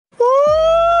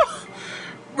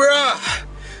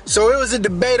So it was a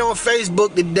debate on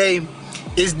Facebook today.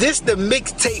 Is this the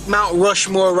mixtape Mount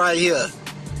Rushmore right here?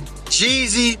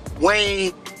 Jeezy,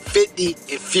 Wayne, 50,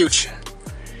 and Future.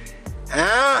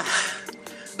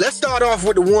 Let's start off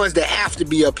with the ones that have to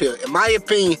be up here. In my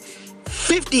opinion,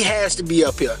 50 has to be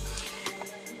up here.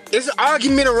 There's an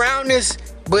argument around this,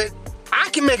 but I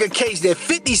can make a case that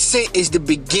 50 Cent is the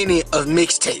beginning of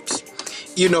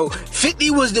mixtapes. You know,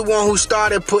 50 was the one who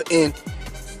started putting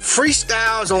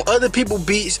freestyles on other people's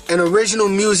beats and original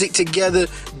music together,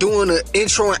 doing an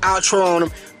intro and outro on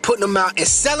them, putting them out and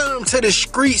selling them to the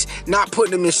streets, not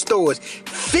putting them in stores.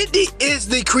 50 is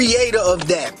the creator of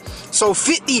that. So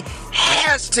 50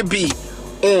 has to be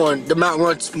on the Mount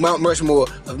Rushmore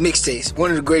of mixtapes. One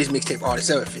of the greatest mixtape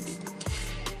artists ever, 50.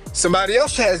 Somebody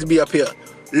else has to be up here.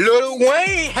 Lil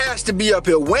Wayne has to be up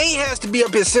here. Wayne has to be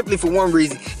up here simply for one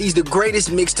reason. He's the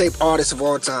greatest mixtape artist of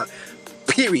all time.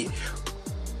 Period.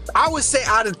 I would say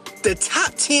out of the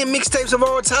top 10 mixtapes of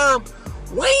all time,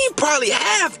 Wayne probably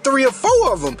have 3 or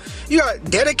 4 of them. You got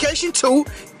Dedication 2,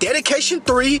 Dedication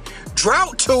 3,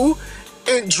 Drought 2,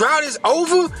 and Drought is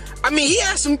Over. I mean, he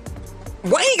has some,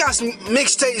 Wayne got some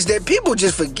mixtapes that people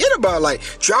just forget about, like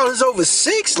Drought is Over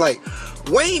 6. Like,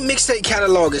 Wayne mixtape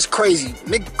catalog is crazy.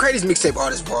 Greatest mixtape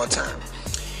artist of all time.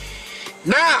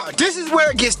 Now, this is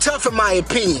where it gets tough in my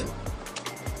opinion.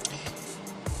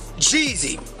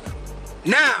 Jeezy.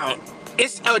 Now,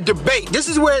 it's a debate. This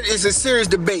is where it's a serious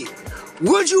debate.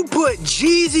 Would you put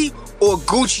Jeezy or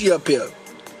Gucci up here?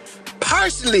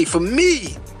 Personally, for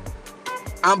me,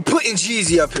 I'm putting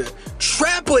Jeezy up here.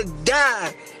 Trap or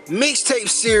Die mixtape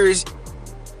series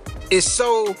is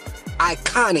so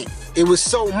iconic. It was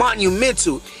so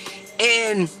monumental.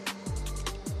 And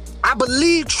I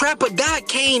believe Trap or Die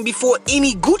came before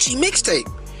any Gucci mixtape.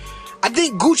 I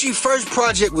think Gucci's first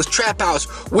project was Trap House,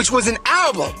 which was an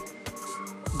album.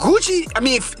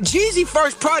 Jeezy's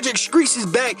first project, Streets Is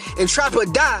Back and Trap or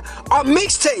Die, are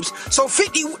mixtapes. So so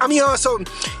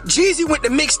Jeezy went the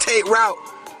mixtape route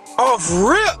off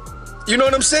rip. You know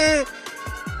what I'm saying?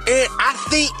 And I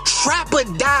think Trap or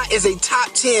Die is a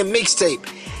top 10 mixtape.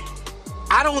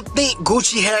 I don't think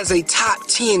Gucci has a top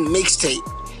 10 mixtape.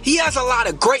 He has a lot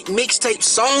of great mixtape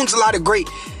songs, a lot of great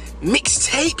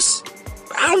mixtapes.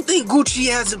 I don't think Gucci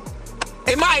has a,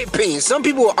 in my opinion, some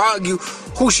people will argue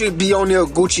who should be on there,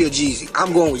 Gucci or Jeezy.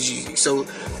 I'm going with Jeezy. So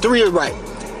 3 are right.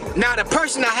 Now the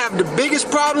person I have the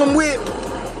biggest problem with,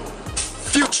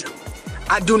 Future.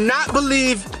 I do not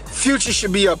believe Future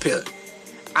should be up here.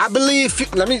 I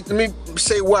believe, let me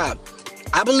say why.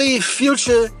 I believe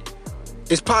Future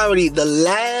is probably the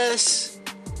last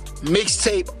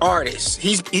mixtape artist.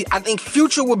 I think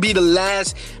Future would be the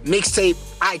last mixtape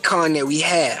icon that we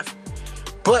have.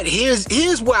 But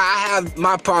here's why I have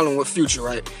my problem with Future,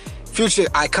 right? Future,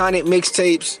 iconic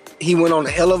mixtapes. He went on a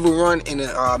hell of a run in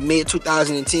the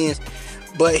mid-2010s.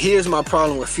 But here's my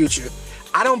problem with Future.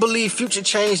 I don't believe Future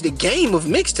changed the game of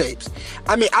mixtapes.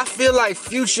 I mean, I feel like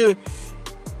Future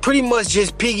pretty much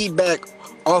just piggyback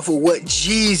off of what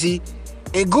Jeezy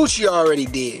and Gucci already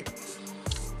did.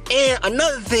 And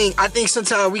another thing, I think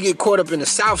sometimes we get caught up in the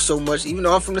South so much, even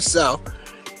though I'm from the South,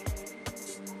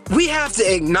 we have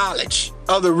to acknowledge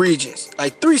other regions.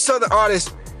 Like 3 Southern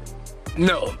artists,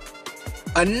 no.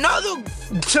 Another,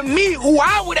 to me, who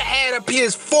I would have had up here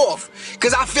is 4th,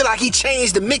 because I feel like he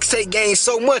changed the mixtape game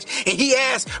so much, and he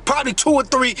has probably 2 or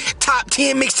 3 top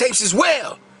 10 mixtapes as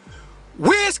well.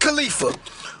 Wiz Khalifa.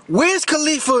 Wiz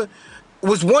Khalifa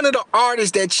was one of the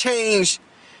artists that changed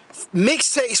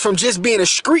mixtapes from just being a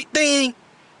street thing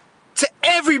to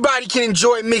everybody can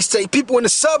enjoy mixtape. People in the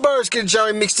suburbs can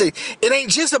enjoy mixtape. It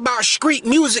ain't just about street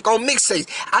music on mixtapes.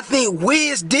 I think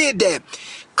Wiz did that.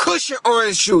 Cushion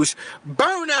Orange Juice,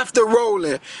 Burn After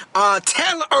Rolling,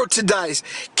 Taylor Ortiz,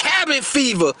 Cabin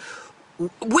Fever.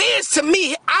 Wiz, to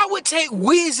me, I would take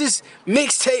Wiz's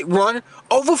mixtape run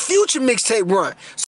over Future mixtape run.